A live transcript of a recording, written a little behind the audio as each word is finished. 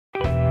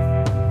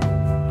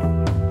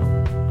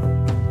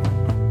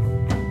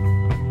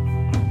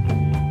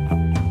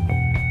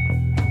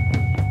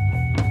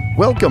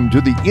Welcome to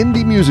the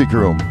Indie Music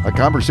Room, a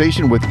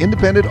conversation with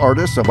independent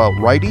artists about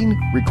writing,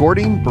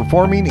 recording,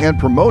 performing, and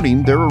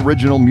promoting their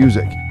original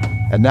music.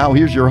 And now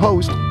here's your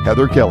host,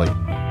 Heather Kelly.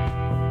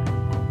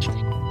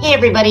 Hey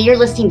everybody, you're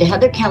listening to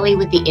Heather Kelly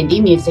with the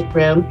Indie Music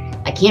Room.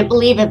 I can't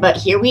believe it, but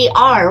here we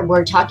are.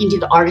 We're talking to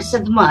the Artist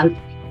of the Month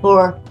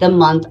for the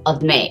month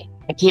of May.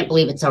 I can't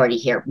believe it's already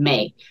here,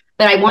 May.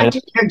 But I want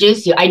to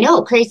introduce you. I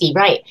know, crazy,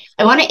 right?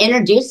 I want to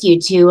introduce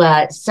you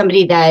to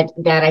somebody that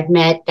I've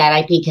met that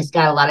I think has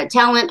got a lot of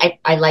talent.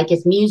 I like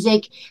his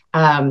music.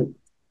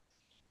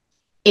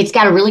 It's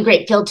got a really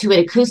great feel to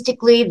it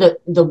acoustically.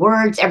 The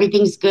words,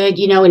 everything's good,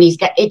 you know, and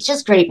it's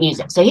just great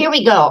music. So here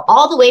we go.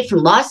 All the way from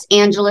Los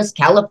Angeles,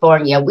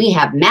 California, we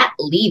have Matt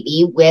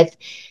Levy with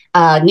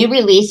a new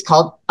release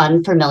called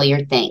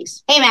Unfamiliar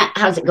Things. Hey, Matt,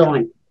 how's it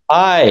going?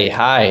 Hi.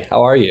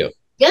 How are you?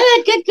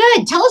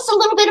 Good. Tell us a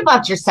little bit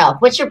about yourself.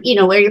 What's your,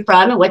 where you're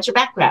from and what's your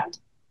background?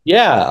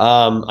 Yeah,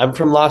 I'm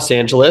from Los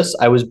Angeles.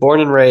 I was born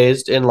and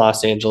raised in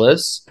Los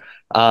Angeles.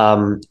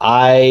 For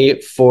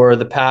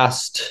the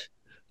past,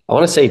 I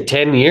want to say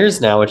 10 years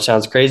now, which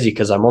sounds crazy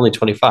because I'm only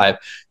 25.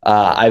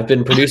 I've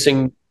been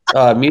producing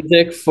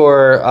music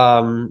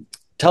for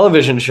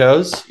television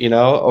shows,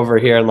 over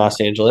here in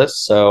Los Angeles.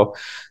 So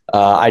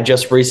I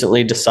just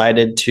recently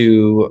decided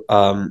to,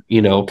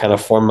 kind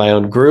of form my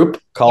own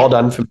group called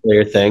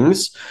Unfamiliar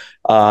Things,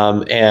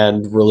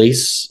 and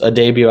release a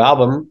debut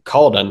album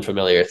called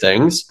Unfamiliar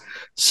Things.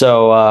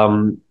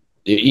 So,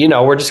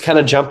 we're just kind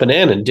of jumping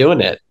in and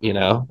doing it.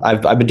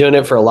 I've been doing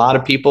it for a lot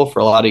of people for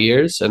a lot of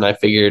years, and I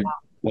figured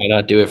why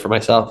not do it for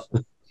myself?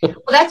 Well,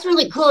 that's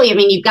really cool. I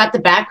mean, you've got the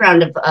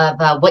background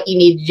of what you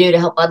need to do to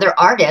help other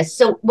artists.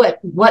 So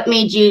what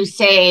made you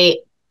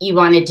say you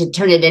wanted to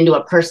turn it into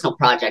a personal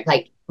project?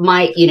 Like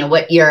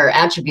what your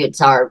attributes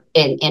are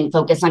and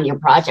focus on your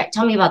project.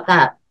 Tell me about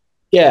that.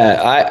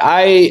 Yeah,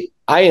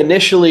 I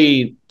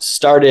initially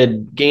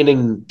started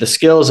gaining the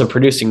skills of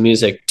producing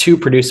music to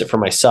produce it for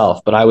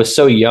myself, but I was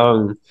so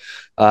young,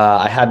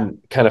 I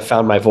hadn't kind of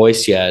found my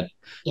voice yet.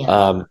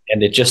 Yeah.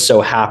 And it just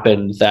so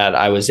happened that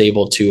I was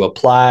able to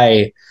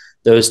apply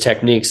those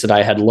techniques that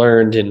I had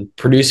learned in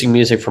producing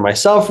music for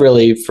myself,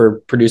 really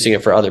for producing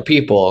it for other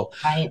people.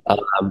 Right.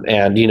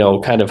 And,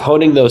 kind of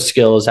honing those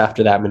skills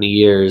after that many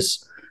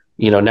years,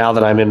 now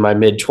that I'm in my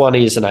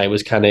mid-20s and I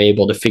was kind of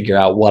able to figure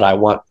out what I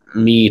want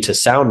me to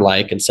sound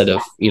like instead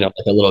of, like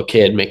a little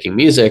kid making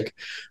music,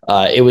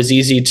 it was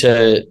easy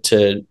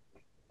to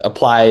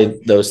apply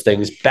those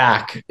things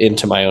back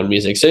into my own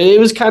music. So it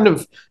was kind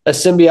of a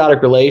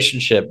symbiotic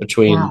relationship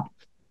between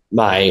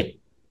my,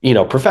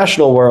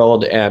 professional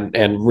world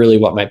and really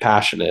what my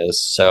passion is.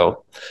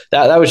 So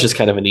that was just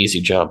kind of an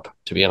easy jump,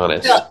 to be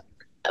honest. Well,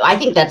 I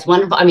think that's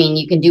wonderful. I mean,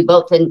 you can do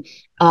both. And,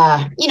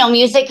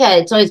 music,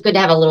 it's always good to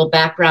have a little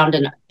background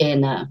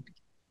in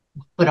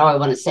what do I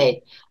want to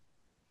say?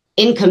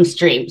 Income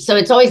stream. So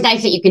it's always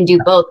nice that you can do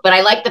both. But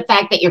I like the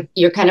fact that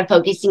you're kind of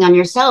focusing on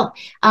yourself.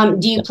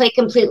 Do you play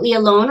completely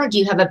alone, or do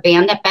you have a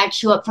band that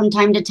backs you up from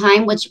time to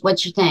time?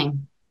 What's your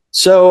thing?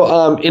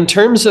 So in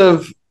terms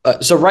of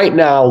so right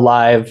now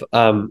live,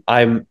 I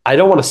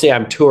don't want to say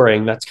I'm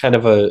touring. That's kind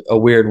of a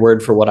weird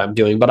word for what I'm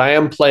doing, but I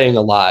am playing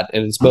a lot,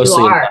 and it's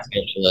mostly in Los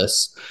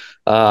Angeles.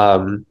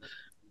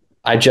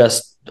 I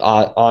just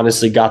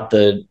honestly got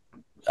the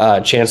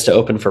chance to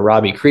open for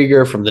Robbie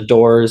Krieger from The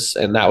Doors,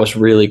 and that was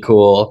really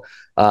cool.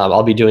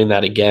 I'll be doing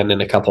that again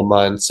in a couple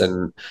months.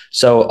 And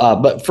so,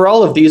 but for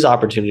all of these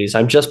opportunities,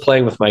 I'm just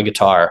playing with my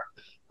guitar,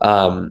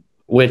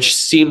 which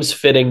seems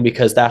fitting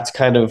because that's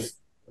kind of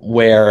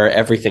where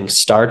everything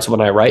starts when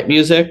I write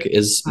music,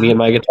 is me and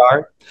my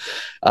guitar.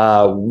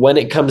 When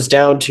it comes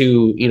down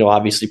to,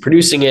 obviously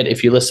producing it,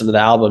 if you listen to the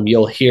album,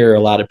 you'll hear a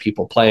lot of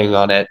people playing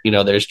on it.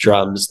 There's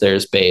drums,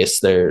 there's bass,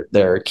 there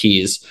are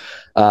keys.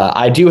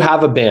 I do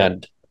have a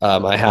band.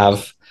 I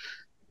have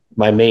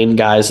my main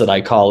guys that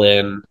I call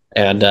in,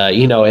 and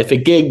if a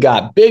gig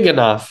got big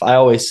enough, I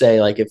always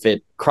say, like, if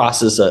it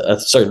crosses a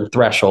certain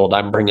threshold,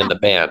 I'm bringing the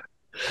band.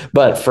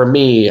 But for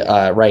me,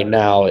 right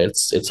now,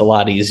 it's a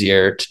lot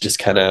easier to just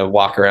kind of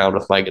walk around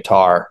with my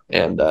guitar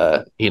and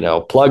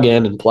plug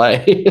in and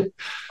play.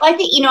 Well,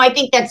 I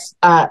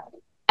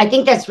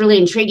think that's really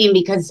intriguing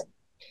because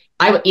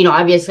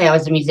obviously I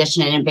was a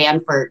musician in a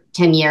band for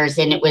 10 years,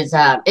 and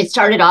it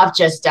started off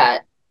just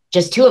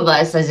two of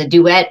us as a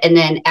duet. And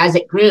then as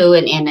it grew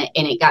and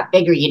it got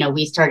bigger,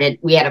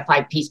 we had a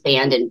 5-piece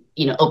band and,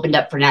 opened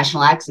up for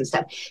national acts and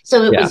stuff.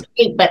 So it was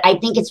big, but I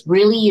think it's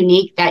really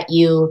unique that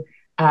you're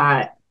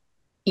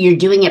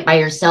doing it by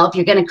yourself.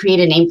 You're going to create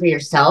a name for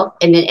yourself.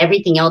 And then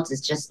everything else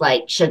is just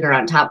like sugar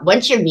on top.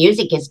 Once your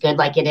music is good,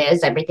 like it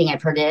is, everything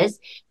I've heard is,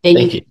 then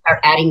you can start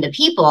adding the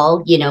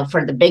people,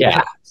 for the big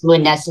parts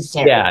when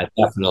necessary. Yeah,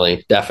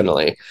 definitely.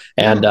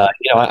 And,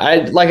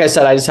 like I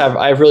said, I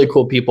have really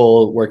cool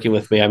people working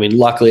with me. I mean,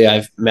 luckily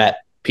I've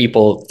met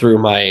people through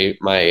my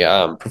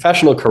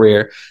professional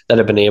career that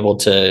have been able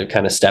to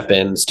kind of step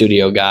in,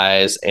 studio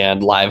guys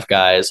and live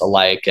guys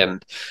alike.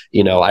 And,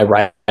 I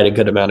write a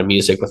good amount of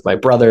music with my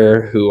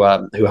brother who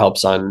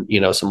helps on,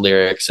 some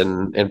lyrics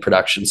and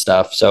production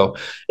stuff. So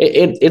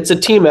it's a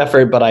team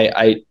effort, but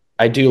I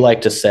I do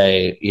like to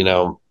say,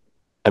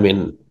 I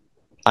mean,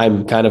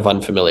 I'm kind of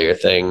unfamiliar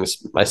things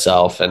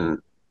myself, and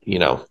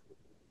yeah.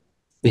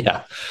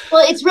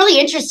 Well, it's really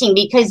interesting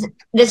because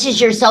this is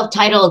your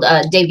self-titled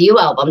debut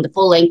album, the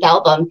full-length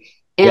album,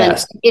 and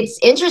Yes. it's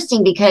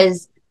interesting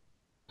because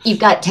you've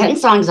got 10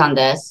 songs on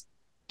this,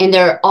 and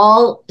they're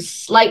all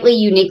slightly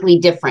uniquely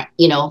different,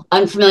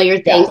 unfamiliar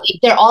things. Yeah.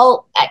 They're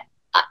all,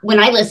 when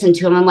I listen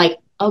to them, I'm like,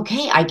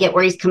 okay, I get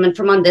where he's coming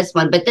from on this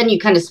one, but then you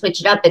kind of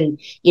switch it up, and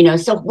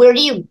so where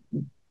do you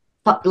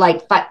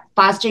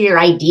foster your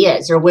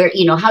ideas, or where,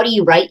 how do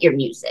you write your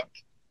music?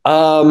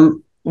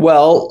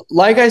 Well,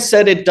 like I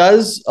said, it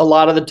does a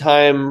lot of the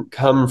time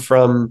come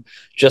from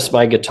just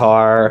my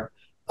guitar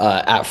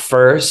at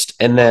first,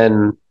 and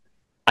then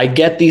I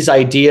get these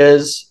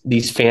ideas,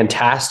 these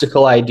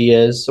fantastical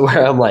ideas,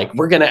 where I'm like,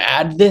 we're gonna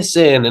add this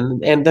in,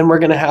 and then we're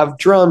gonna have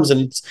drums,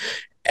 and it's,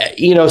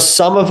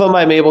 some of them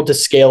I'm able to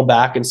scale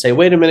back and say,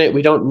 wait a minute,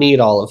 we don't need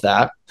all of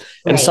that.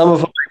 And Right. some of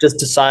them I just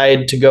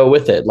decide to go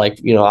with it. Like,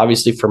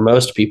 obviously for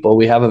most people,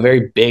 we have a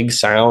very big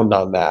sound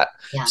on that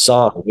Yeah.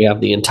 song. We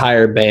have the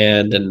entire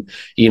band, and,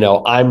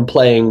 I'm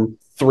playing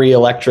 3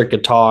 electric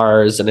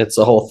guitars, and it's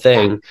the whole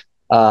thing.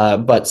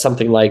 But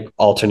something like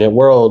Alternate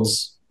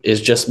Worlds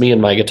is just me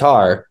and my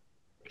guitar.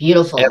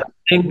 Beautiful.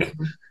 And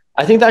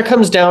I think that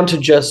comes down to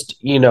just,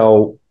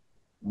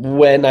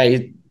 when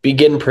I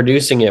begin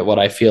producing it, what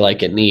I feel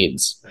like it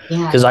needs.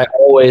 Yeah. Because I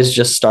always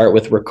just start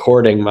with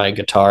recording my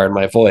guitar and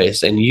my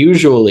voice. And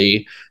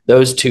usually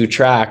those 2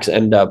 tracks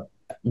end up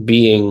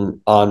being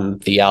on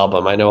the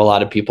album. I know a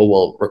lot of people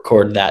will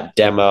record that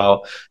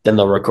demo, then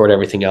they'll record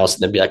everything else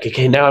and then be like,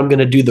 okay, now I'm going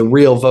to do the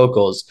real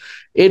vocals.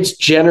 It's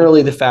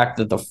generally the fact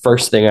that the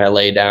first thing I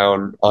lay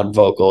down on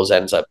vocals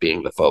ends up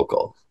being the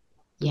vocal.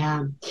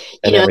 Yeah.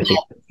 And everything.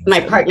 My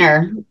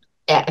partner,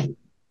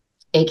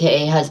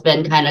 aka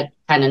husband, kind of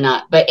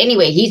not, but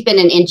anyway, he's been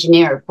an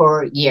engineer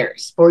for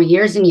years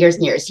and years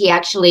and years. He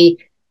actually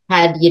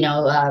had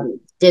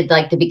did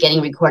like the beginning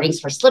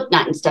recordings for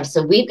Slipknot and stuff,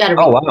 so we've got a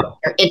wow.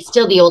 It's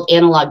still the old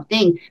analog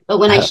thing, but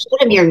when I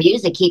showed him your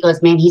music, he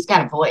goes, man, he's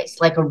got a voice,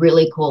 like a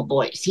really cool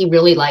voice. He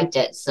really liked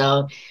it.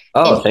 So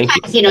thank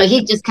you.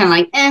 He's just kind of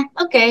like,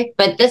 okay,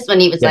 but this one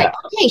he was like,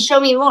 okay, show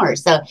me more.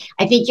 So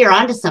I think you're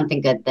onto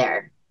something good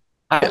there.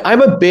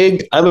 I'm a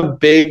big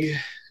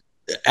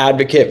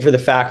advocate for the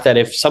fact that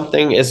if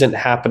something isn't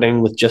happening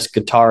with just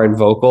guitar and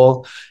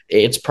vocal,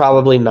 it's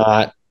probably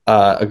not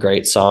a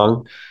great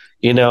song,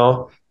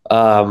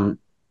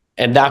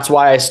 and that's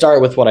why I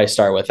start with what I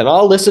start with. And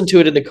I'll listen to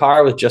it in the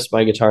car with just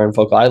my guitar and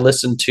vocal. I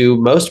listen to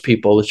most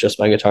people with just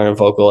my guitar and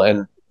vocal,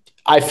 and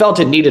I felt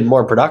it needed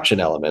more production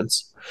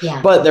elements.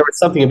 Yeah. But there was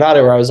something about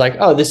it where I was like,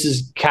 oh, this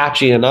is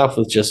catchy enough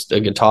with just a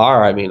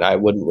guitar. I mean, I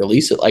wouldn't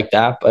release it like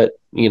that, but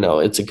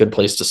it's a good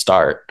place to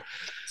start.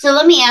 So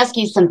let me ask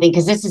you something,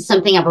 because this is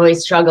something I've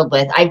always struggled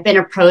with. I've been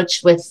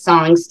approached with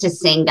songs to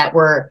sing that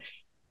were,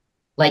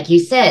 like you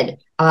said,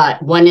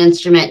 one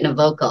instrument and a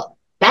vocal.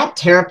 That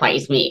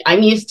terrifies me.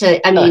 I'm used to,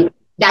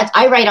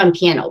 I write on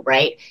piano,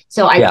 right?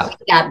 So I play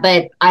that,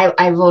 but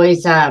I've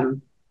always, how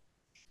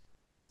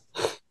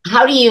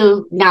do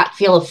you not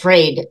feel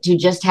afraid to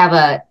just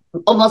have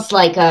almost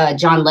like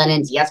John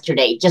Lennon's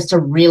Yesterday, just a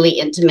really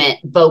intimate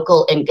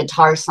vocal and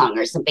guitar song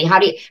or something? How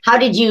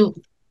did you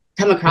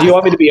come across? Do you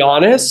want me to be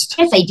honest?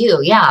 Yes, I do.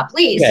 Yeah,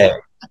 please.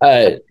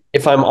 Okay.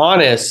 If I'm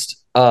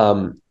honest,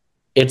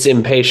 it's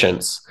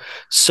impatience.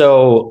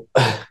 So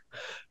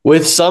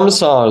with some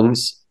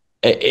songs,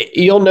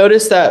 you'll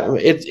notice that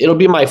it'll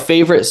be my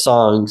favorite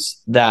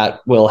songs that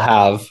will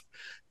have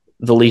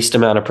the least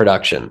amount of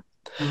production.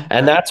 Mm-hmm.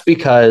 And that's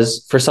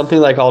because for something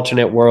like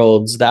Alternate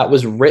Worlds, that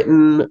was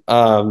written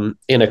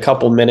in a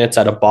couple minutes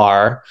at a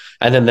bar.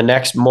 And then the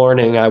next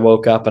morning I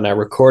woke up and I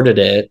recorded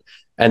it.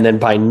 And then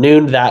by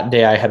noon that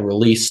day, I had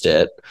released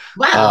it.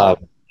 Wow.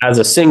 As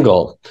a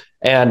single.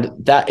 And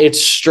that it's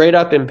straight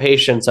up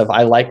impatience of,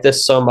 I like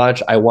this so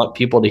much. I want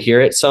people to hear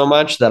it so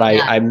much that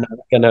I'm not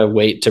going to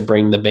wait to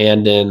bring the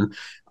band in.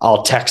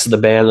 I'll text the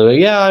band. Like,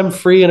 yeah, I'm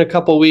free in a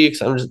couple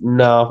weeks. I'm just,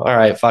 no. All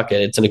right, fuck it.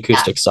 It's an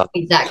acoustic song.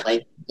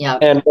 Exactly. Yeah.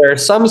 And there are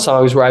some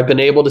songs where I've been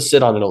able to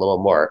sit on it a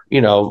little more,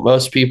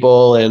 Most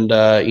People and,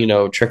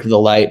 Trick of the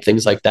Light,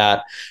 things like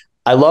that.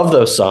 I love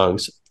those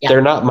songs. Yeah.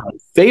 They're not my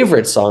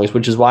favorite songs,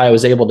 which is why I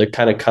was able to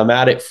kind of come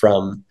at it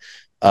from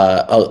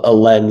a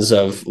lens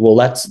of, well,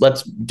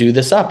 let's do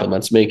this up and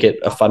let's make it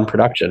a fun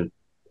production.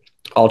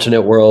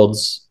 Alternate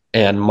Worlds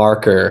and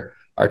Marker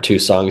are 2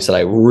 songs that I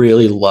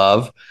really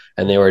love,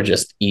 and they were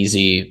just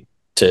easy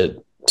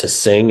to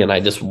sing, and I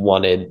just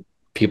wanted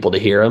people to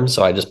hear them,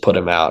 so I just put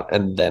them out,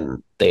 and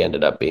then they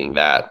ended up being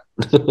that.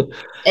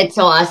 It's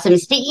so awesome.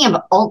 Speaking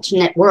of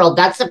Alternate World,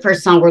 that's the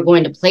first song we're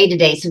going to play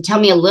today. So tell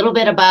me a little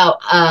bit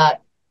about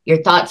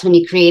your thoughts when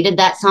you created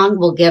that song.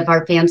 We'll give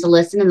our fans a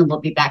listen, and then we'll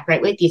be back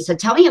right with you. So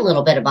tell me a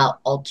little bit about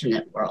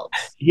Alternate Worlds.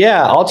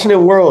 Yeah, Alternate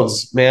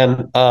Worlds,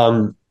 man.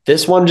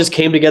 This one just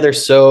came together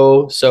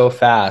so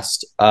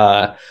fast.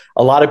 A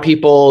lot of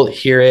people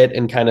hear it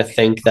and kind of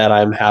think that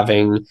I'm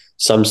having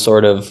some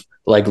sort of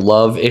like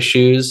love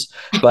issues.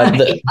 But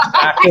the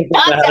fact of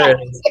the matter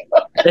is,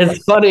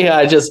 it's funny.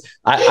 I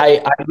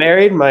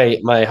married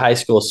my high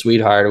school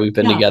sweetheart. We've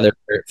been together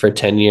for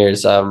 10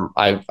 years.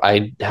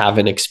 I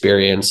haven't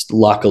experienced,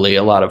 luckily,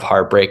 a lot of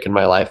heartbreak in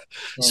my life.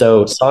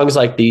 So songs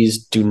like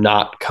these do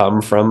not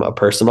come from a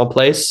personal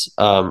place.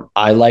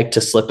 I like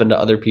to slip into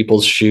other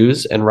people's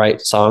shoes and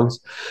write songs.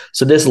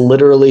 So this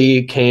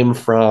literally came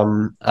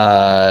from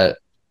a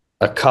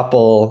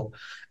couple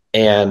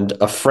and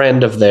a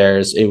friend of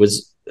theirs. It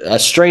was a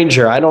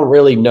stranger. I don't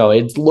really know.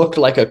 It looked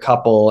like a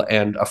couple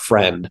and a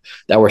friend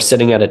that were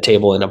sitting at a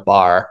table in a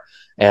bar.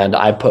 And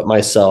I put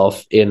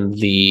myself in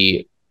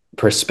the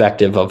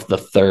perspective of the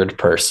third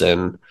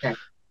person,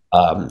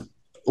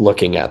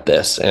 looking at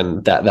this.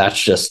 And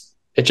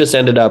it just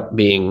ended up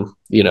being,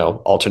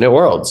 alternate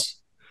worlds.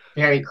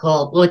 Very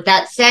cool. With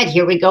that said,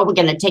 here we go. We're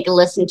going to take a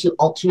listen to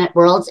Alternate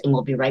Worlds, and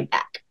we'll be right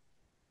back.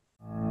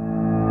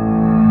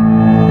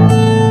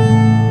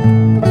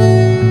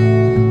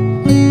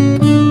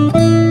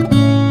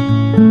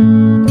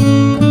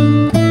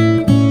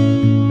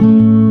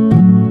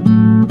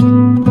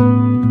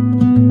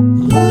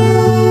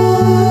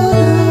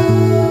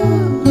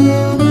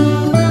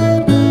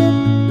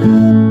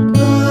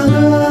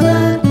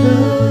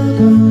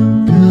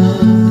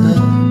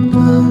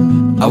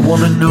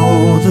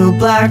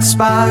 Black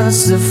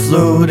spots that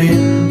float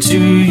into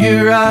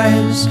your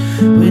eyes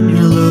when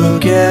you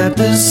look at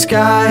the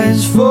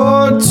skies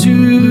for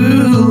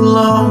too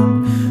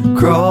long.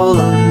 Crawl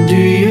under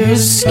your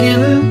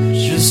skin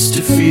just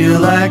to feel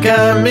like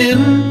I'm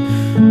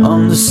in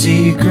on the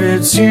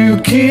secrets you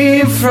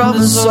keep from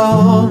us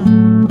all.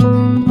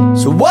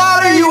 So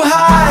what are you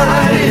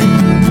hiding?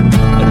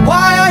 And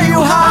why are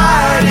you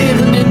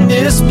hiding in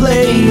this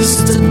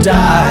place to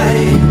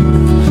die?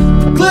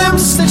 The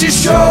glimpse that you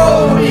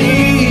showed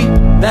me,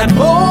 that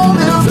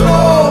moment of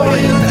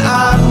knowing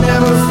I've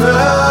never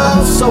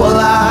felt so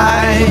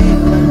alive.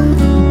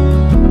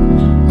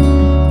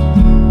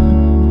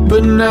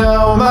 But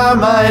now my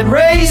mind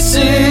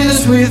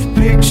races with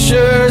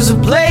pictures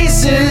of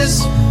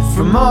places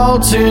from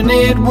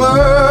alternate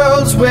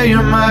worlds where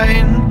you're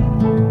mine.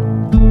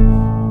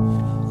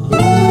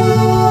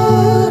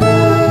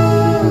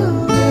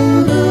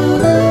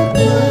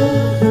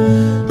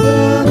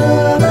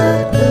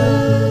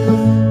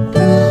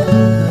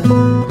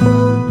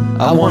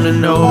 I wanna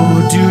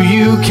know, do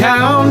you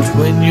count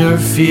when you're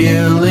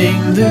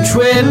feeling the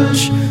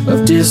twinge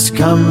of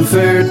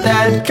discomfort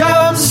that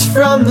comes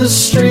from the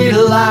street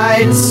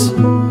lights?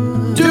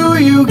 Do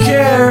you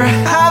care?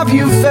 Have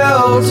you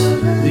felt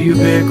the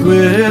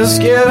ubiquitous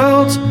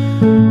guilt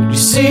when you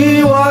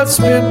see what's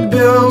been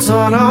built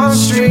on our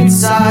street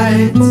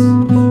sides?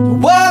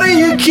 What are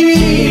you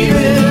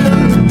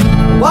keeping?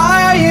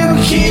 Why are you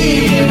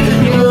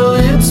keeping your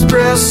lips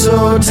pressed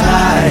so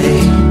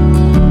tight?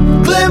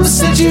 Glimpse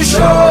that you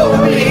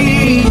showed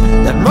me,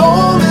 that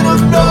moment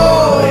of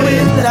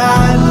knowing that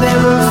I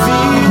never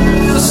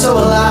feel so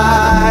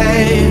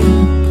alive.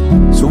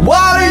 So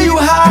what are you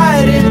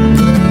hiding?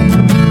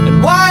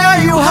 And why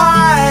are you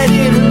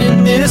hiding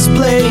in this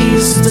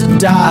place to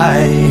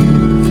die?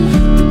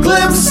 The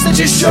glimpse that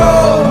you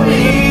showed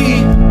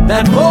me,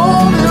 that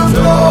moment of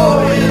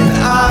knowing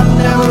I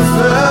never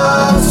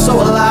felt so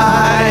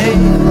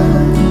alive.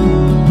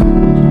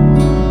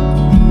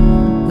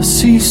 I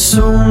see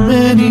so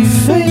many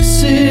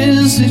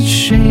faces that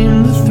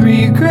shame the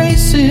three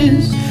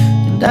graces,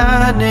 and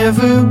I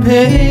never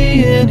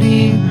pay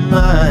any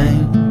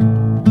mind.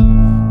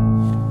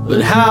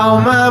 But how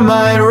my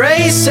mind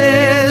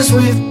races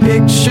with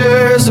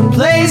pictures of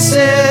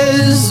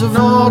places of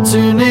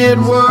alternate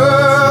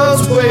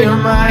worlds where you're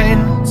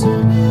mine.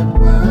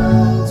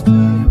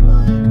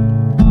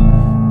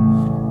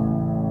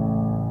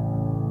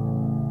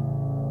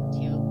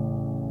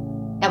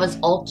 That was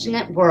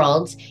Alternate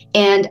Worlds.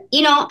 And,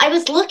 I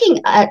was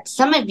looking at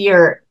some of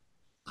your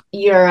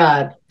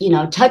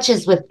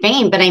touches with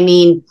fame, but I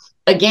mean,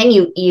 again,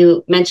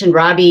 you mentioned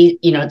Robbie,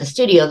 the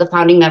studio, the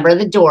founding member of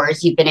the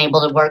Doors you've been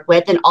able to work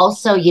with, and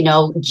also,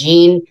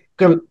 Gene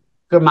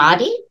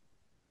Grimaldi.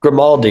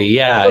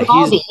 Yeah. I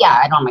don't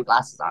have my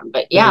glasses on,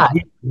 but yeah.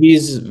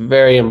 He's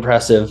very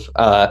impressive.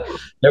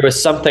 There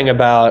was something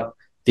about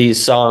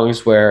these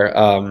songs where,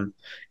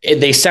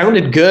 they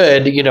sounded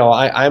good.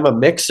 I'm a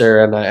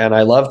mixer and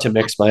I love to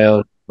mix my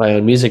own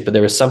music, but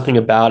there was something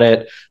about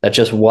it that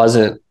just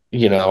wasn't,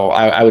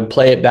 I would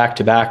play it back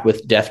to back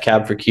with Death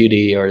Cab for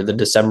Cutie or the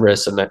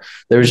Decemberists, and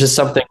there was just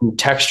something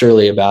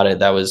texturally about it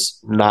that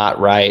was not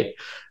right.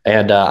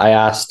 And I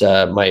asked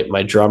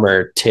my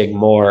drummer Tig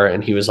Moore,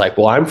 and he was like,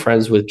 "Well, I'm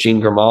friends with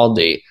Gene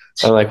Grimaldi."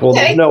 I'm like, "Well,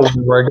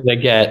 we're gonna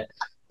get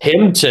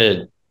him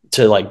to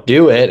like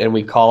do it," and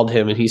we called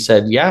him and he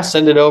said, "Yeah,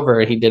 send it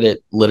over," and he did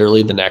it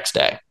literally the next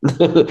day.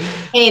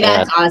 Hey,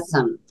 that's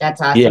awesome.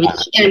 Yeah.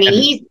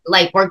 He's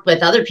like worked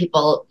with other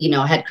people,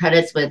 had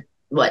credits with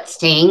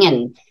Sting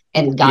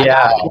and God.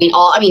 Yeah.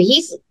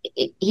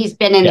 He's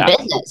been in the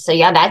business, so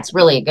yeah, that's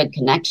really a good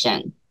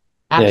connection.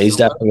 Absolutely. Yeah, he's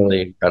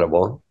definitely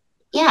incredible.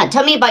 Yeah,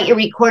 tell me about your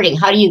recording.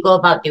 How do you go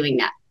about doing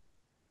that?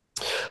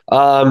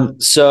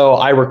 So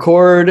I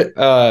record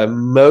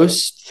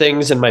most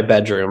things in my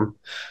bedroom.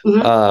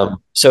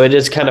 So it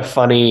is kind of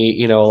funny,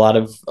 you know, a lot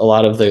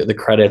of the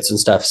credits and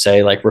stuff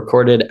say like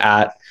recorded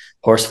at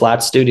Horse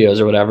Flat Studios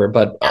or whatever,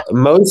 but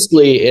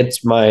mostly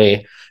it's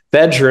my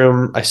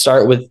bedroom. I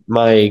start with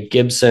my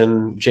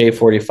Gibson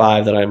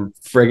J45 that I'm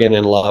friggin'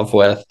 in love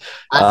with.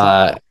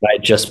 Awesome. I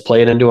just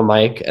play it into a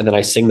mic and then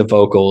I sing the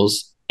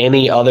vocals.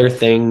 Any other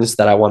things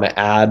that I want to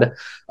add,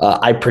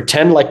 I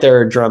pretend like there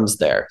are drums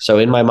there. So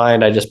in my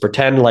mind, I just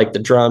pretend like the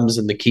drums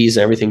and the keys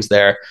and everything's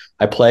there.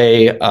 I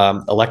play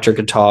electric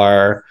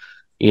guitar,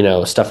 you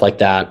know, stuff like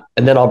that.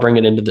 And then I'll bring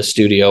it into the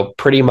studio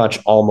pretty much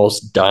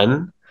almost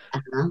done,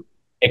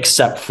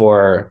 except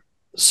for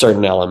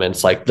certain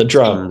elements like the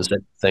drums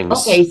and things.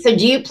 Okay, so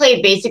do you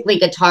play basically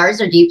guitars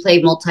or do you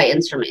play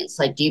multi-instruments?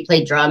 Like, do you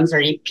play drums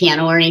or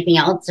piano or anything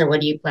else, or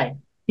what do you play?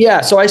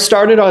 Yeah, so I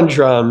started on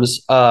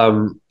drums,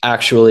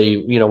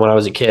 actually, you know, when I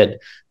was a kid,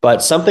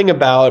 but something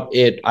about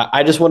it,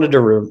 I just wanted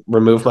to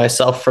remove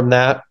myself from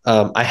that.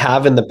 I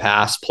have in the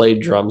past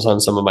played drums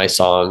on some of my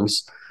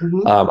songs.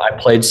 I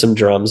played some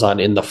drums on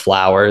In the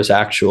Flowers,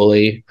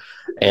 actually,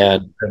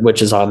 and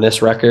which is on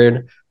this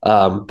record.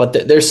 But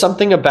there's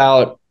something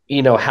about,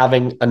 you know,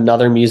 having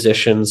another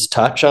musician's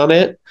touch on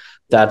it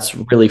that's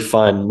really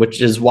fun,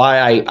 which is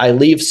why I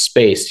leave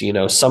space. You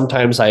know,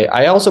 sometimes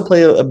I also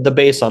play the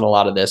bass on a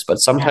lot of this, but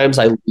sometimes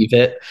I leave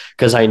it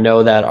because I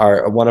know that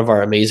one of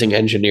our amazing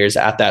engineers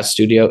at that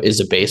studio is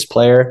a bass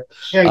player.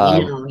 Sure,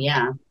 you know,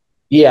 yeah.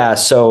 Yeah,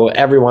 so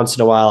every once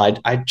in a while,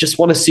 I just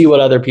want to see what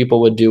other people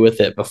would do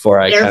with it before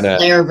I kind of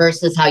player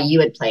versus how you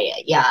would play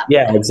it. Yeah.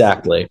 Yeah,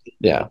 exactly.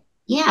 Yeah.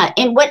 Yeah,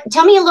 and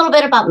tell me a little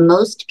bit about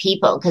Most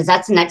People, because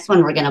that's the next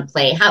one we're going to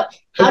play. How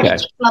did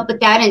you come up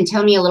with that, and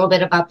tell me a little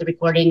bit about the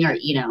recording, or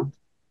you know?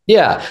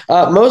 Yeah,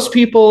 Most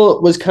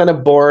People was kind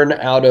of born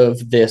out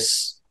of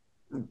this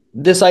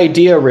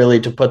idea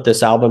really to put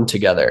this album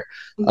together.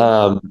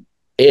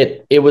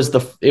 It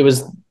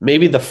was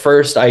maybe the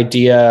first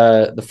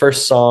idea, the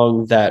first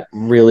song that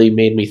really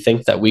made me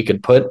think that we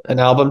could put an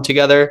album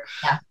together.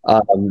 Yeah.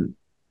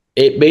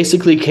 It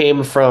basically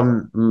came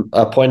from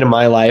a point in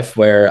my life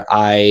where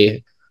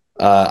I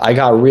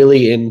got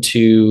really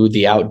into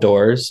the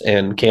outdoors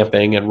and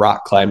camping and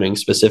rock climbing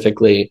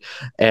specifically.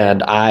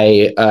 And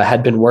I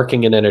had been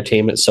working in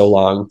entertainment so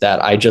long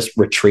that I just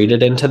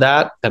retreated into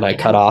that, and I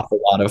cut off a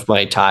lot of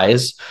my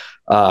ties.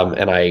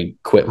 And I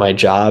quit my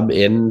job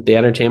in the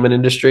entertainment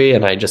industry,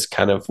 and I just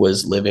kind of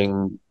was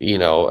living, you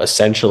know,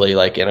 essentially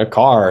like in a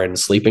car and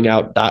sleeping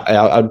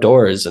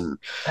outdoors. And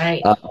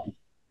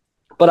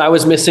but I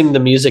was missing the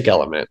music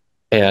element.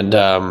 And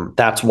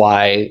that's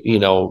why, you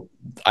know,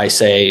 I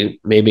say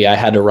maybe I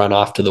had to run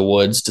off to the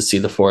woods to see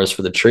the forest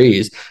for the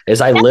trees. That's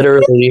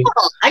literally,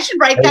 I should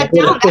write that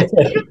down. That's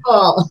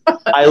beautiful.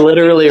 I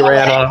literally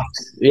ran off.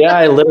 Yeah,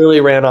 I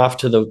literally ran off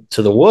to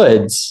the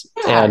woods,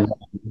 and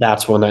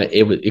that's when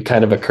it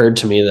kind of occurred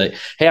to me that,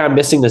 hey, I'm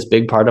missing this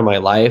big part of my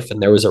life, and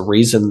there was a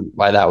reason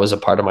why that was a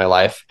part of my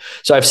life.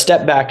 So I've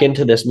stepped back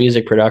into this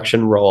music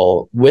production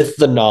role with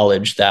the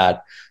knowledge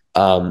that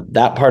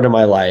that part of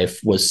my life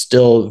was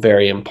still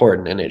very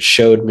important, and it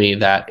showed me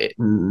that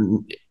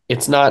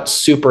it's not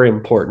super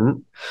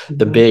important,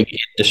 the big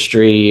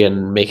industry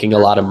and making a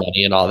lot of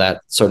money and all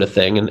that sort of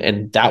thing,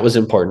 and that was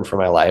important for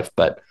my life,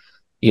 but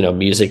you know,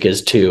 music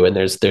is too, and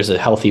there's a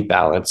healthy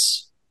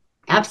balance.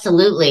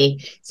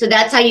 Absolutely. So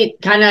that's how you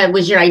kind of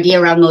was your idea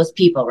around Most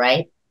People,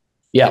 right?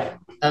 Yeah.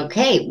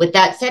 Okay. With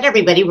that said,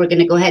 everybody, we're going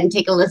to go ahead and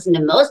take a listen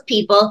to Most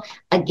People,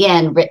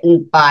 again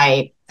written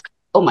by,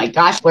 oh my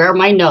gosh, where are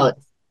my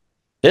notes?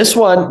 This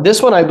one,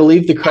 I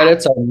believe the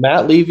credits are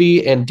Matt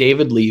Levy and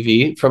David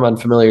Levy from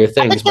Unfamiliar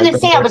Things. I was going to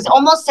say, I was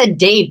almost said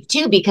Dave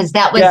too, because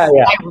that was, I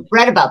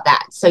read about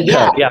that. So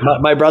yeah.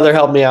 My brother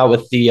helped me out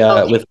with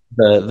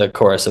the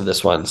chorus of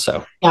this one.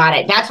 So got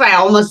it. That's why I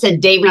almost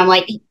said Dave, and I'm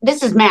like,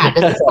 this is Matt.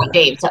 This is not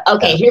Dave. So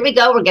okay, here we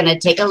go. We're going to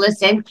take a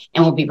listen,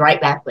 and we'll be right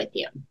back with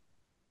you.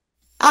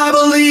 I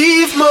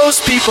believe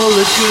most people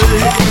are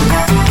good.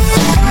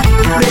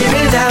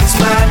 Maybe that's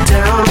my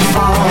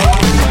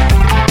downfall.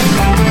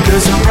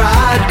 Cause my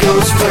pride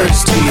goes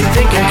first. Do you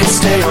think I can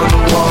stay on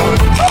the wall?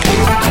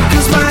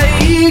 Cause my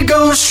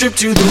ego's stripped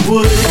to the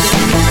wood.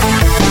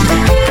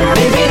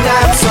 Maybe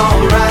that's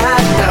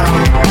alright now.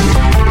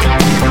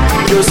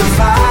 Cause if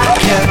I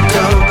kept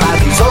up, I'd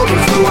be told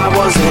who I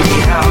was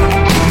anyhow.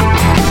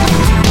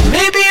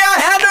 Maybe I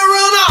had to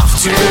run off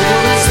to the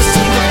woods to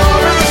see the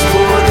forest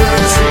for the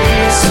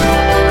trees.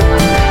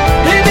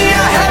 Maybe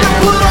I had to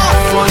put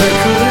off what I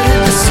could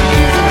to see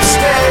them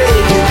stay.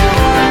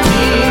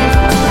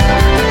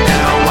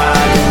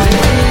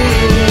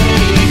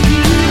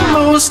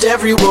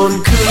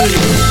 Everyone could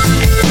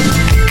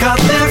cut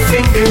their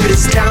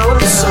fingers down,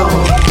 so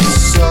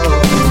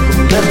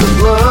let the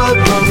blood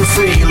run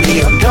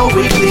freely. I'm no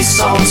weekly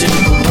salted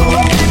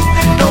balloon.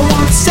 No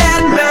one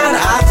said, man,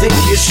 I think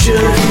you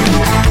should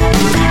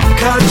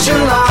cut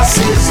your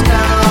losses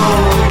now.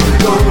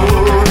 Go,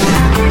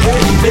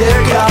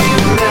 there got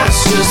your mess,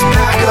 just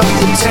pack up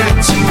the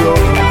tent and go.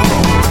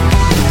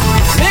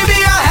 Maybe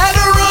I had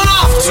to run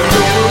off to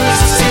the woods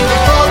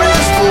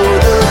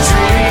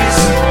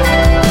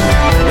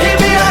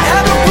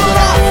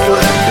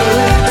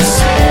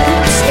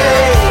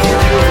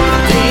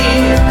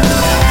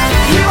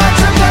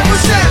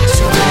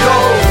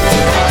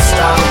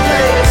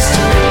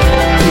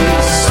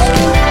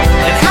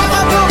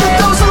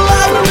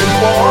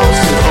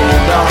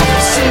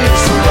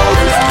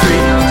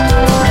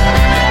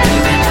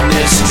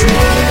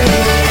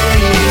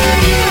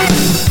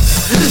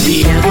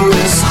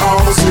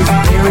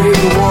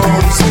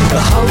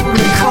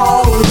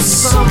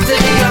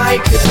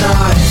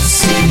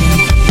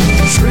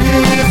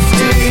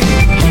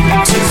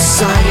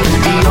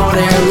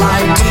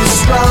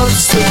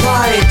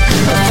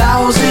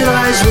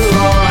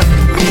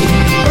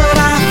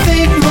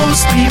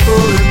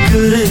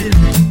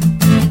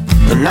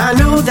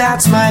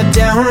that's my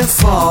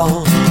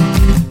downfall.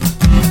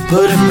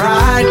 But if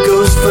pride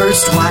goes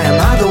first, why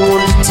am I the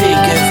one to take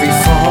every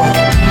fall?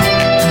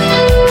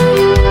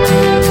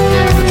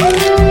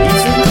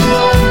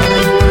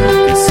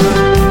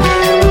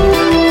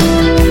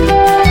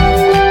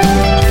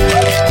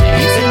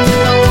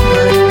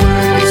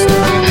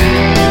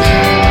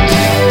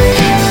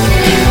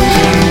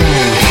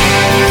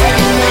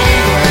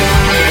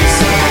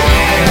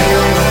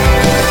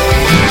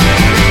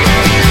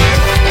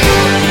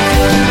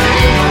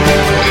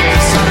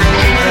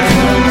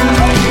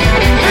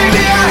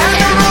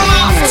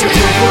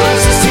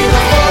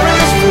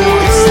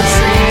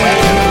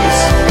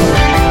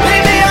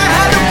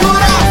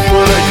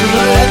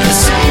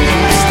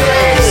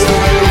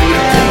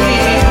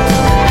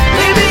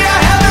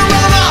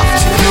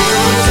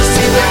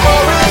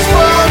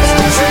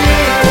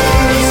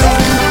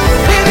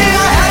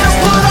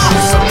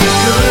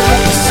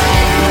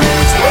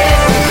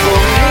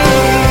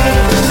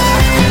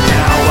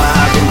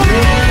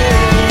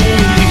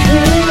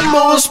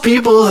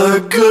 People are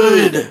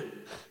good.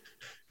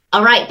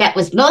 All right, that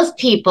was Most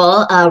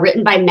People,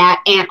 written by Matt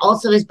and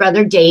also his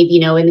brother Dave, you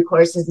know, in the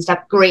choruses and stuff.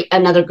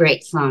 Another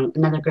great song.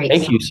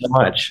 Thank you so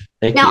much.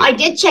 Thank you. Now, I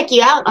did check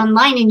you out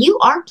online, and you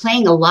are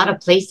playing a lot of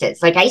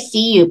places. Like, I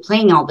see you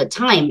playing all the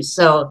time.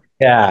 So,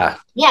 yeah,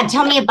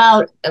 tell me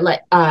about,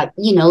 like how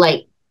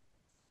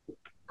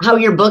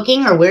you're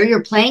booking or where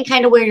you're playing,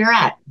 kind of where you're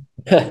at.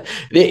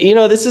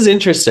 This is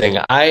interesting.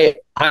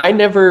 I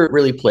never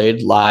really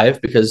played live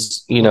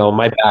because,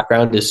 my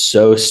background is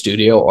so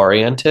studio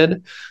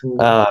oriented.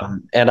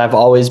 And I've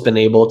always been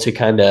able to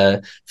kind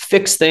of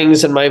fix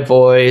things in my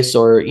voice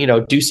or,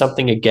 do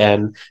something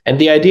again. And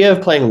the idea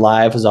of playing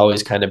live has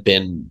always kind of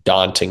been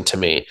daunting to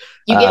me.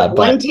 You get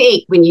one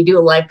take when you do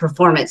a live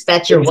performance.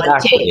 That's your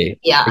one take.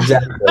 Yeah,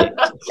 exactly.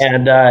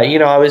 And,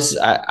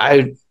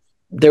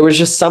 there was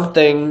just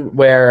something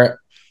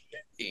where,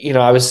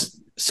 I was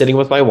sitting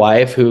with my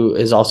wife, who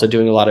is also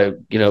doing a lot of,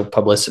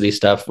 publicity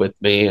stuff with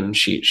me. And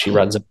she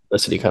runs a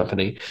publicity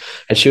company,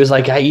 and she was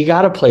like, you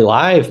got to play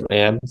live,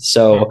 man.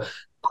 So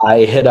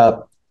I hit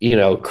up,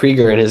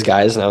 Krieger and his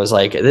guys, and I was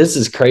like, this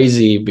is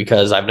crazy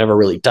because I've never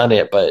really done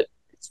it, but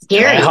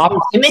scary,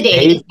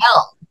 intimidating as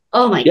hell.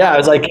 Oh my God. I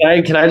was like,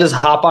 can I just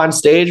hop on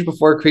stage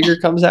before Krieger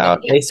comes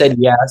out? They said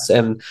yes.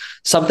 And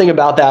something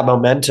about that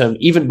momentum,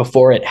 even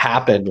before it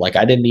happened, like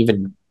I didn't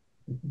even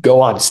go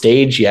on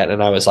stage yet.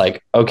 And I was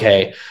like,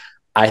 okay,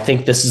 I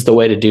think this is the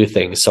way to do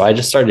things. So I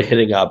just started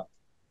hitting up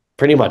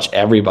pretty much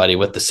everybody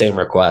with the same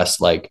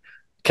request. Like,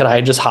 can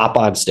I just hop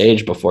on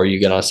stage before you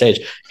get on stage?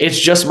 It's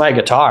just my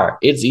guitar.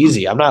 It's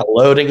easy. I'm not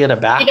loading in a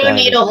backline. You don't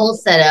need a whole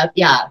setup.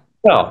 Yeah.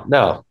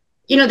 No.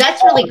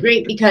 That's really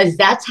great because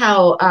that's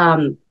how,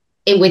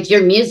 and with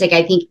your music,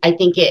 I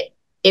think it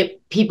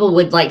people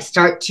would like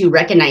start to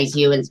recognize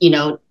you and,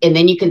 and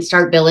then you can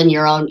start billing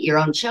your own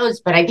shows.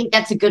 But I think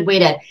that's a good way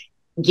to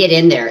get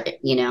in there,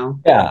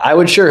 Yeah, I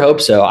would sure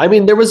hope so. I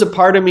mean, there was a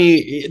part of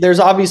me, there's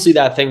obviously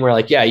that thing where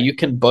like, yeah, you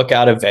can book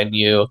out a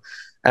venue,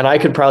 and I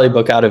could probably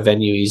book out a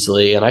venue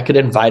easily, and I could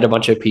invite a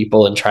bunch of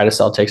people and try to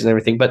sell tickets and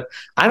everything, but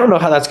I don't know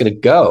how that's going to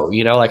go.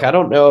 Like, I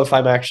don't know if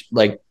I'm actually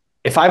like,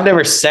 if I've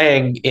never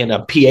sang in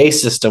a PA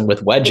system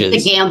with wedges.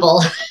 It's a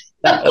gamble.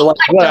 I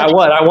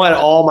want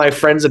all my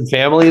friends and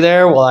family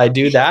there while I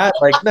do that.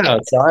 Like, no,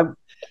 so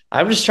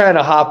I'm just trying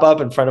to hop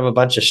up in front of a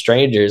bunch of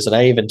strangers. And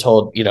I even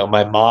told,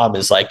 my mom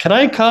is like, can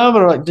I come?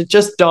 And I'm like,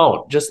 just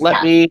don't. Just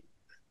let me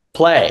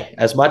play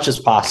as much as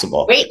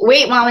possible.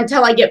 Wait, Mom,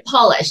 until I get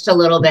polished a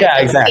little bit. Yeah,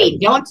 exactly. Hey,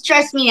 don't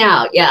stress me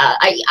out. Yeah,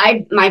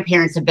 my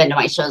parents have been to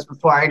my shows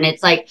before, and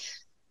it's like,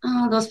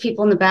 oh, those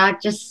people in the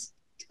back, just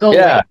go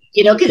away.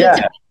 Because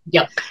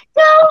it's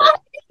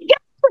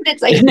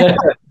it's like, no.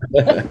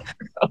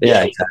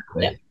 Yeah,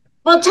 exactly.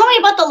 Well, tell me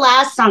about the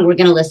last song we're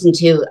going to listen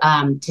to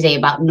today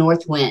about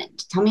North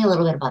Wind. Tell me a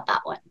little bit about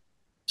that one.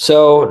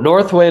 So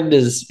North Wind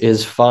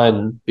is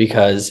fun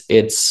because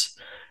it's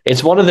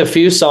one of the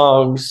few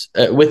songs,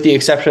 with the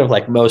exception of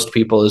like Most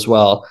People as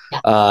well.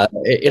 Yeah.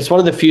 It's one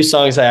of the few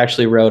songs I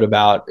actually wrote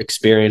about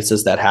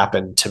experiences that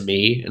happened to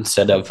me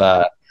instead of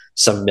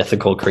some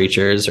mythical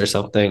creatures or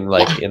something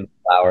like in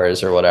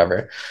flowers or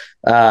whatever.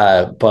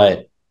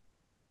 But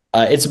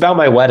it's about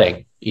my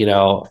wedding.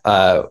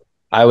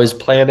 I was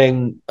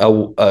planning we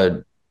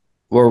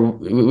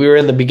were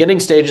in the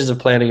beginning stages of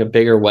planning a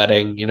bigger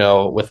wedding,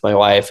 with my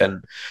wife,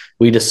 and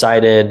we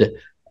decided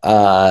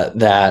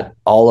that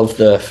all of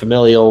the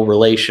familial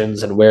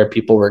relations and where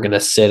people were going to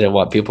sit and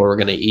what people were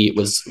going to eat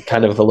was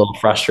kind of a little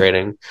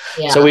frustrating.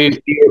 Yeah. So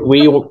we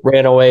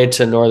ran away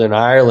to Northern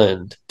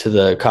Ireland, to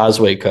the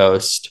Causeway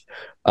Coast,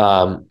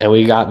 and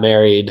we got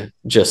married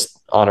just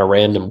on a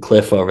random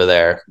cliff over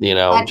there.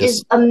 That just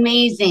is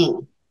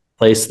amazing.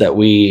 Place that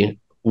we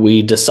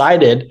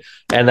decided,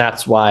 and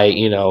that's why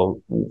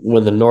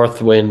when the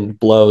north wind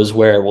blows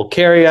where it will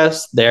carry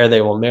us, there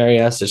they will marry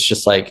us. It's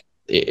just like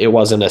it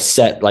wasn't a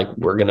set like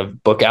we're gonna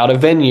book out a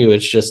venue.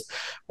 It's just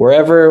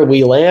wherever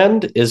we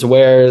land is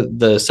where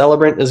the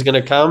celebrant is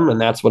gonna come, and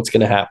that's what's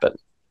gonna happen.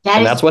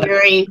 That's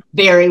very,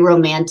 very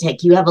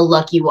romantic. You have a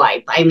lucky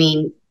wife. I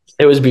mean,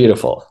 It was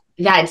beautiful.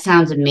 That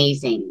sounds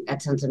amazing.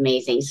 That sounds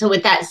amazing. So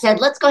with that said,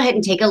 let's go ahead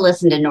and take a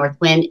listen to North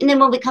Wind. And then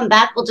when we come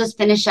back, we'll just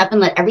finish up and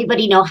let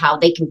everybody know how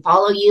they can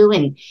follow you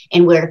and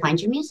where to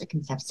find your music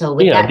and stuff. So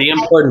with that, the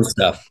important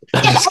stuff.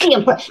 Yeah, the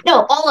important.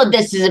 No, all of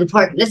this is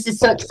important. This is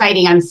so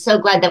exciting. I'm so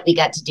glad that we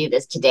got to do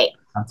this today.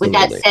 Absolutely.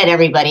 With that said,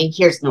 everybody,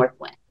 here's North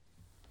Wind.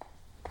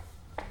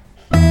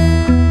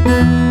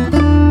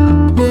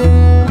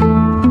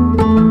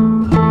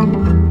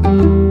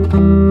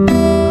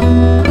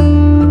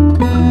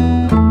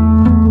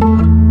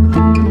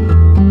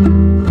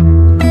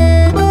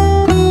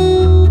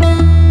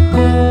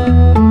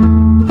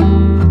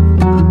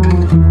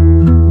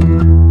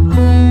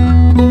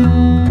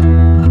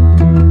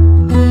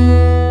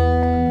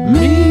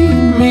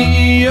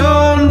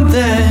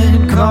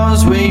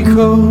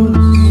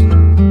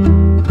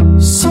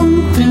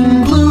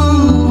 Something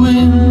blue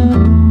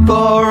in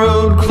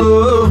borrowed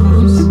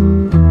clothes.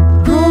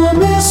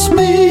 Promise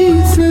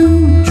me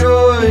through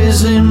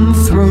joys and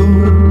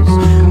throes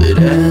that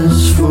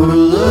as for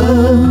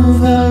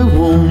love I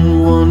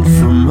won't want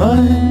for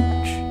much.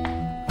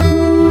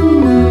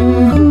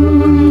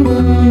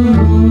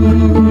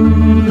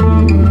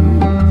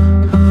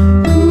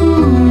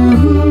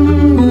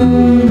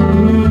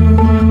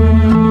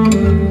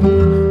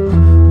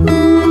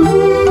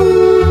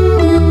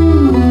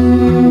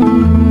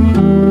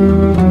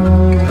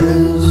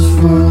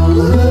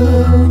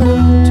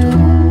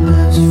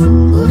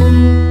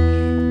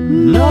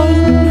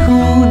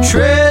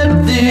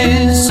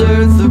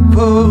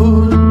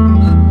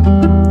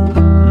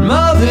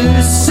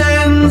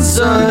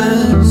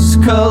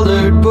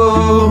 Colored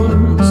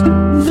bows,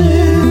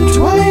 they're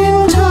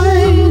twined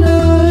tight,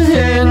 our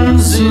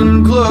hands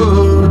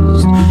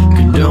enclosed.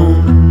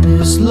 Condone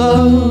this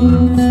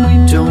love,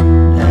 we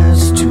don't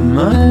ask too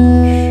much.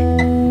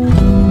 And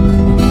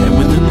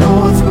when the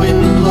north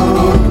wind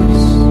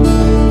blows,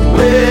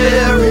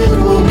 where it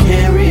will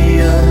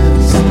carry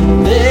us,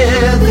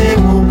 there they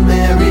will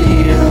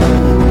marry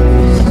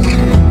us.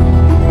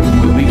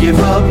 When we give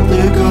up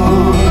the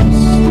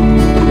ghost,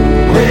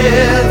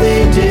 where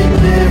they did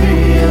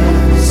marry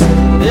us,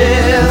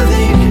 there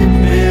they can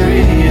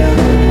bury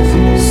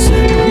us.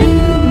 Send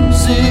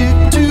music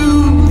to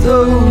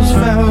those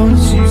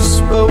vows you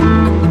spoke.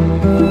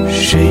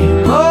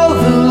 Shame all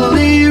the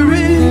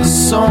lyrics,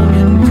 song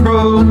and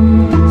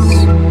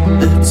prose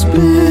that's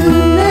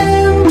been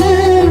and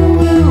it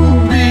will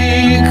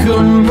be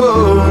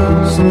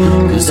composed.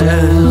 'Cause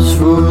as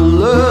for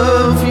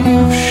love,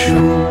 you've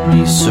shown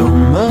me so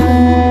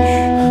much.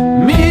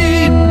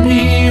 Meet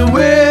me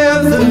where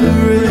the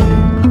red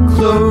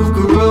clove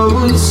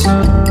grows.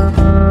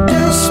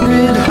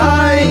 Desperate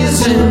highs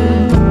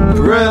and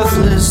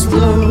breathless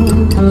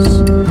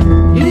lows.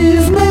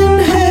 Evening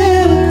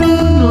hair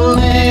and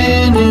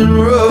linen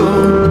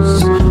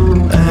rose.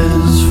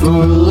 As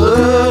for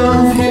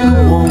love, you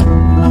won't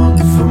want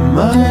for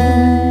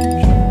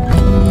much.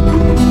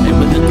 And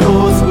when the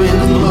north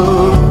wind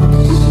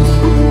blows,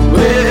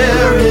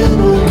 where it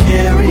will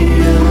carry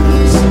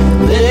us,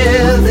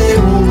 there they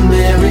will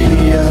marry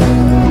us.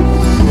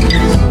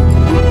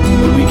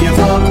 When we give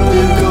up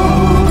the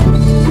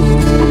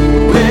ghost,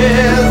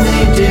 where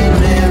they did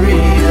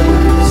marry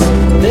us,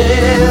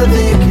 there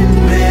they can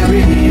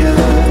bury us.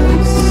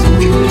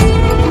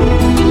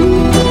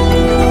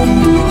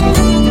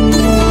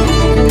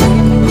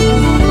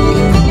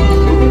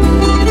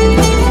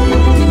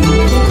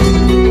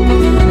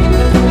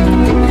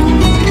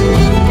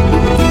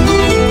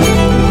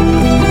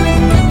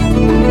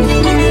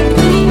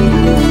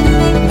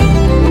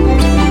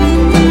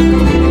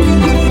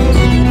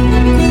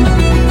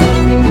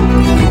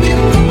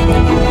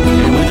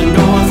 And when the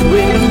north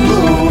wind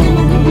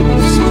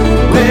blows,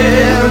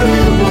 where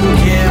it will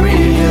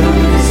carry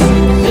us,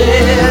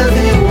 there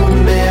they will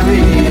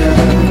marry us.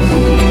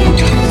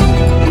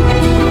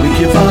 When we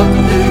give up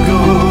the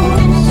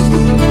ghost,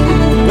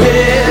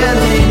 where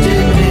they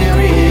did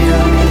marry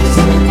us,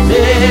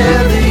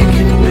 there they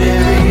can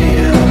bury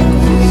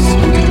us.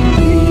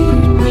 Lead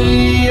me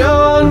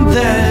on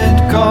that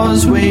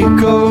causeway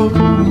goes.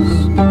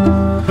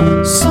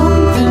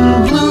 Something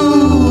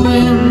blue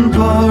in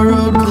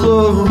borrowed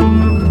clothes.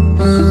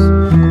 I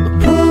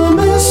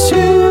promise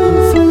you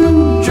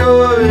through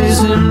joys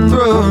and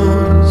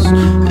throes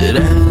that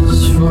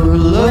as for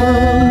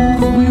love,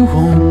 we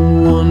won't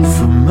want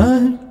for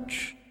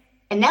much.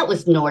 And that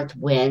was North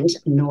Wind,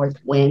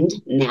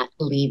 Matt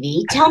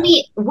Levy. Tell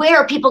me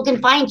where people can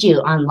find you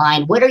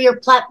online. What are your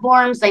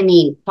platforms? I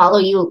mean, follow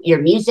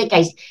your music.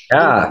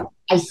 Yeah.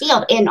 I see,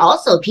 and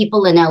also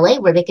people in LA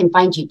where they can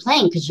find you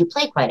playing because you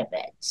play quite a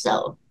bit.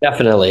 So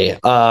Definitely.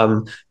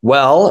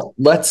 Well,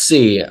 let's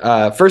see.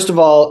 First of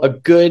all, a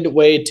good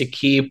way to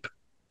keep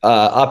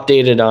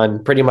updated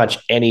on pretty much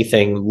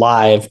anything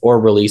live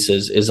or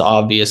releases is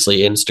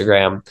obviously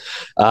Instagram.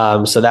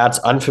 So that's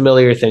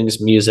Unfamiliar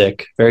Things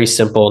Music. Very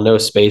simple, no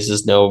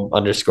spaces, no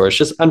underscores,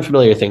 just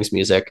Unfamiliar Things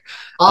Music.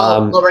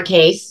 all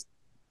lowercase.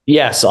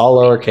 Yes, all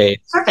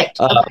lowercase. Perfect.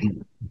 Okay.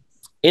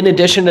 In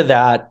addition to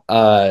that,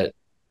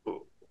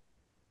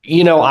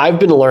 I've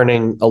been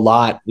learning a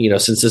lot,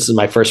 since this is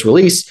my first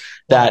release,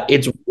 that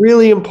it's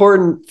really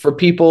important for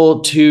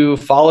people to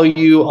follow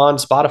you on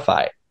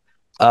Spotify.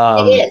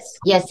 It is.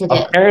 Yes, it is.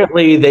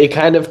 Apparently, they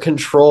kind of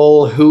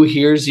control who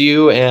hears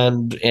you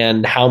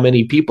and how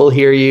many people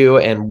hear you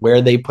and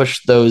where they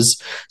push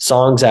those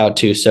songs out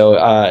to. So,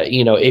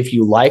 if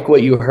you like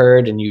what you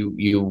heard and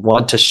you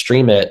want to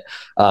stream it,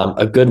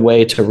 a good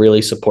way to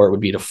really support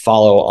would be to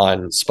follow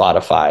on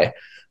Spotify.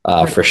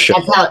 For sure.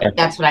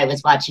 That's what I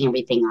was watching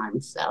everything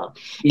on. So,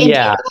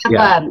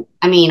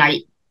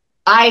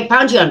 I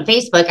found you on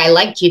Facebook. I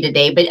liked you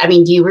today, but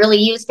do you really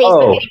use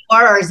Facebook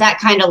anymore, or is that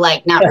kind of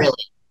like not really?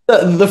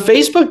 The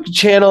Facebook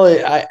channel,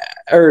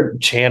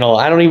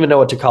 I don't even know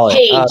what to call it.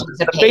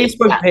 The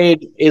Facebook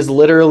page is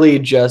literally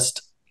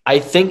just, I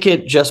think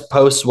it just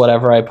posts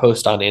whatever I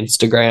post on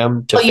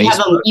Instagram to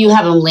Facebook. You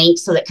have them linked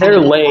so that they're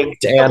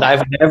linked, and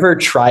I've never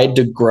tried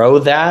to grow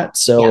that,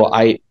 so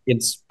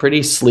it's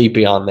pretty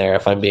sleepy on there,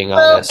 if I'm being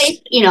honest.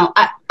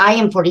 I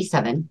am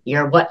 47.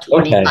 You're what?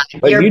 25. Okay.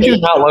 But you do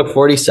not look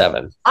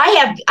 47.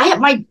 I have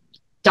my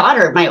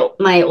daughter.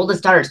 My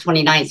oldest daughter is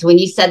 29. So when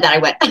you said that, I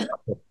went.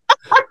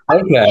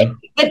 Okay.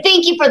 But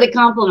thank you for the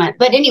compliment.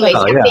 But anyways,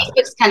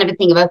 Facebook's kind of a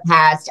thing of a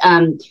past.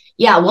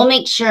 We'll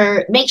make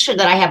sure that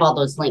I have all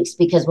those links,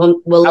 because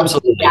we'll look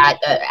at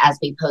that as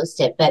we post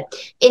it. But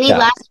any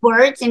last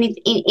words?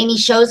 Any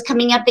shows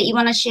coming up that you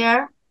want to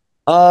share?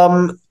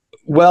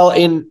 Well,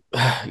 in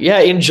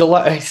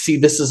July. See,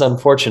 this is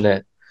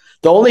unfortunate.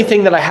 The only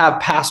thing that I have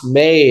past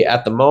May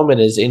at the moment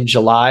is in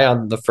July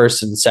on the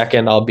 1st and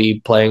 2nd. I'll be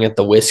playing at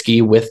the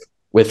Whiskey with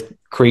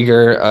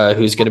Krieger,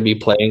 who's going to be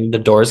playing the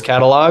Doors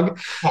catalog.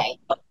 Okay.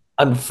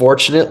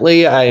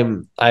 Unfortunately,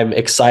 I'm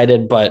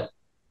excited but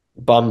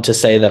bummed to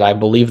say that I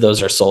believe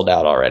those are sold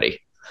out already.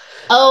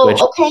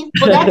 Okay.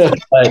 Well,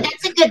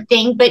 that's a good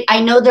thing, but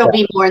I know there'll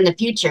be more in the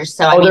future.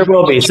 So there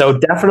will be. So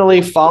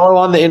definitely follow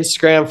on the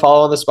Instagram,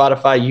 follow on the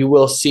Spotify. You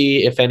will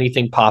see if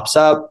anything pops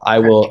up.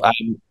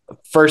 I'm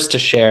first to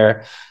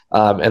share,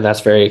 and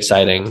that's very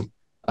exciting.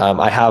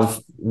 I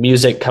have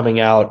music coming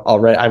out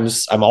already.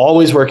 I'm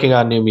always working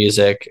on new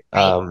music,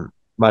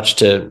 much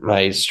to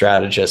my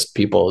strategist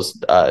people's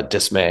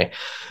dismay.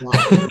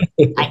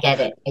 I get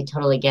it. I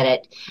totally get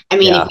it.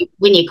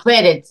 When you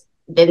quit,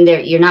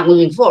 you're not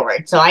moving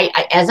forward. So I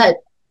as a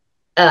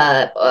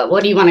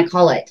what do you want to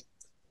call it?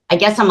 I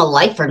guess I'm a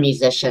lifer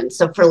musician.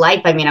 So for life,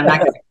 I'm not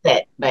going to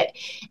quit. But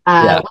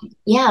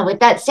with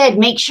that said,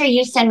 make sure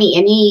you send me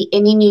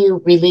any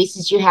new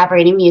releases you have or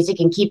any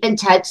music, and keep in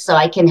touch so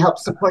I can help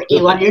support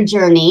you on your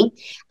journey.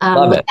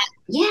 Love it.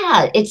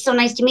 It's so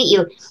nice to meet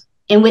you.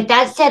 And with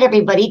that said,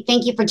 everybody,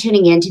 thank you for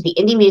tuning in to the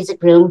Indie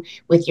Music Room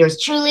with yours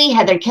truly,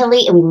 Heather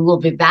Kelly, and we will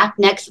be back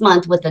next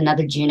month with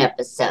another June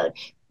episode.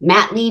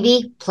 Matt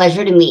Levy,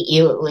 pleasure to meet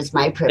you. It was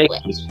my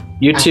privilege.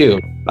 You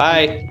too.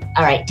 Bye.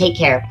 All right, take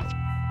care.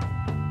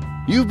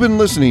 You've been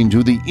listening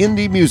to the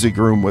Indie Music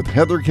Room with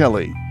Heather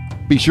Kelly.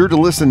 Be sure to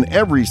listen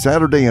every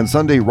Saturday and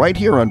Sunday right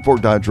here on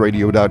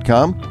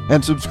FortDodgeRadio.com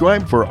and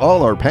subscribe for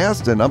all our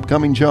past and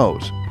upcoming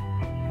shows.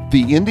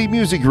 The Indie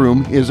Music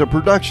Room is a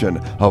production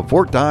of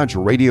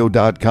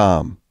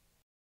FortDodgeRadio.com.